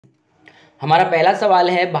हमारा पहला सवाल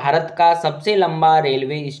है, भारत का सबसे लंबा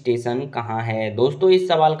रेलवे स्टेशन कहाँ है। दोस्तों इस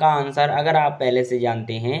सवाल का आंसर अगर आप पहले से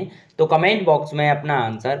जानते हैं तो कमेंट बॉक्स में अपना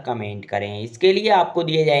आंसर कमेंट करें। इसके लिए आपको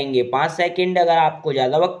दिए जाएंगे 5 सेकंड। अगर आपको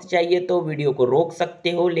ज़्यादा वक्त चाहिए तो वीडियो को रोक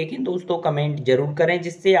सकते हो, लेकिन दोस्तों कमेंट जरूर करें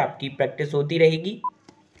जिससे आपकी प्रैक्टिस होती रहेगी।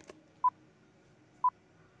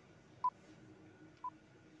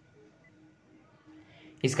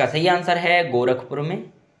 इसका सही आंसर है गोरखपुर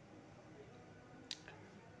में।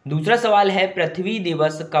 दूसरा सवाल है, पृथ्वी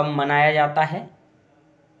दिवस कब मनाया जाता है।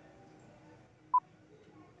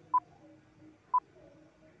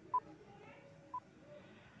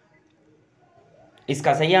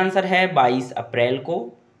 इसका सही आंसर है 22 अप्रैल को।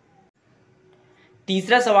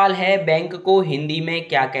 तीसरा सवाल है, बैंक को हिंदी में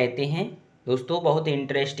क्या कहते हैं। दोस्तों बहुत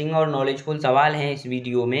इंटरेस्टिंग और नॉलेजफुल सवाल हैं इस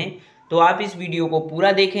वीडियो में, तो आप इस वीडियो को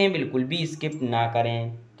पूरा देखें, बिल्कुल भी स्किप ना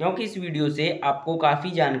करें, क्योंकि इस वीडियो से आपको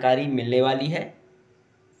काफ़ी जानकारी मिलने वाली है।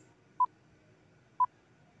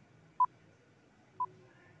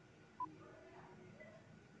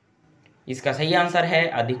 इसका सही आंसर है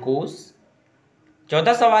अधिकोष।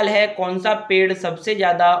 चौथा सवाल है, कौन सा पेड़ सबसे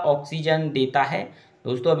ज़्यादा ऑक्सीजन देता है।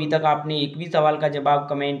 दोस्तों अभी तक आपने एक भी सवाल का जवाब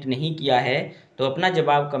कमेंट नहीं किया है तो अपना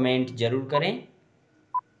जवाब कमेंट जरूर करें।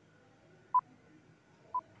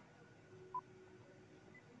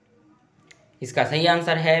 इसका सही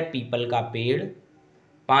आंसर है पीपल का पेड़।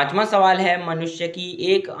 पांचवा सवाल है, मनुष्य की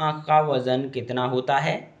एक आंख का वजन कितना होता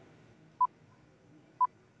है।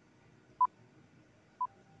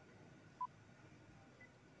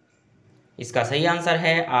 इसका सही आंसर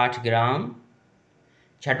है 8 ग्राम।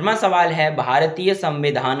 छठवां सवाल है, भारतीय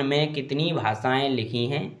संविधान में कितनी भाषाएं लिखी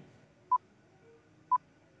हैं।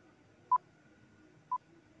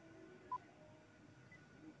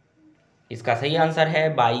 इसका सही आंसर है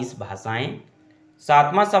 22 भाषाएं।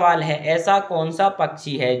 सातवां सवाल है, ऐसा कौन सा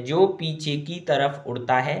पक्षी है जो पीछे की तरफ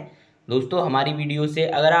उड़ता है। दोस्तों हमारी वीडियो से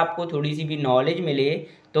अगर आपको थोड़ी सी भी नॉलेज मिले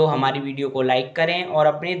तो हमारी वीडियो को लाइक करें और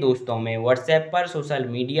अपने दोस्तों में व्हाट्सएप पर, सोशल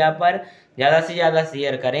मीडिया पर ज़्यादा से ज़्यादा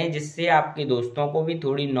शेयर करें, जिससे आपके दोस्तों को भी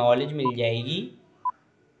थोड़ी नॉलेज मिल जाएगी।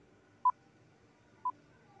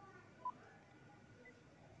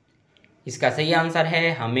 इसका सही आंसर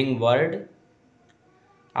है हमिंग बर्ड।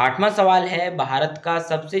 आठवां सवाल है, भारत का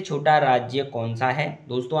सबसे छोटा राज्य कौन सा है।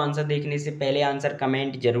 दोस्तों आंसर देखने से पहले आंसर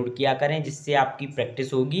कमेंट जरूर किया करें जिससे आपकी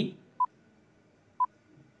प्रैक्टिस होगी।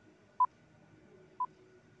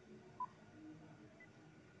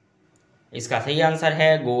 इसका सही आंसर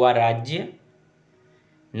है गोवा राज्य।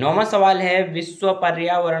 नौवां सवाल है, विश्व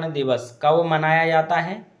पर्यावरण दिवस कब मनाया जाता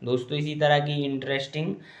है। दोस्तों इसी तरह की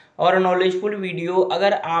इंटरेस्टिंग और नॉलेजफुल वीडियो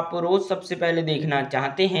अगर आप रोज़ सबसे पहले देखना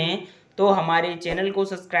चाहते हैं तो हमारे चैनल को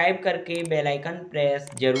सब्सक्राइब करके बेल आइकन प्रेस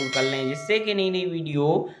जरूर कर लें, जिससे कि नई नई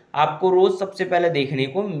वीडियो आपको रोज़ सबसे पहले देखने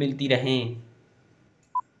को मिलती रहें।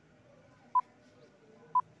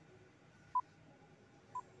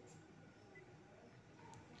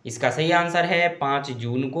 इसका सही आंसर है 5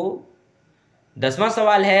 जून को। 10वां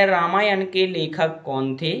सवाल है, रामायण के लेखक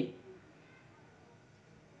कौन थे।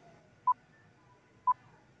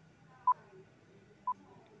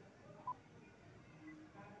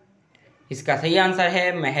 इसका सही आंसर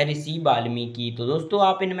है महर्षि वाल्मीकि। तो दोस्तों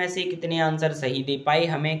आप इनमें से कितने आंसर सही दे पाए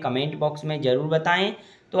हमें कमेंट बॉक्स में ज़रूर बताएं।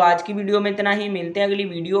 तो आज की वीडियो में इतना ही, मिलते हैं अगली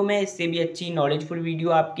वीडियो में, इससे भी अच्छी नॉलेजफुल वीडियो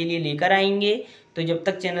आपके लिए लेकर आएंगे। तो जब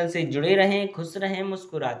तक चैनल से जुड़े रहें, खुश रहें,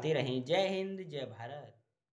 मुस्कुराते रहें। जय हिंद, जय भारत।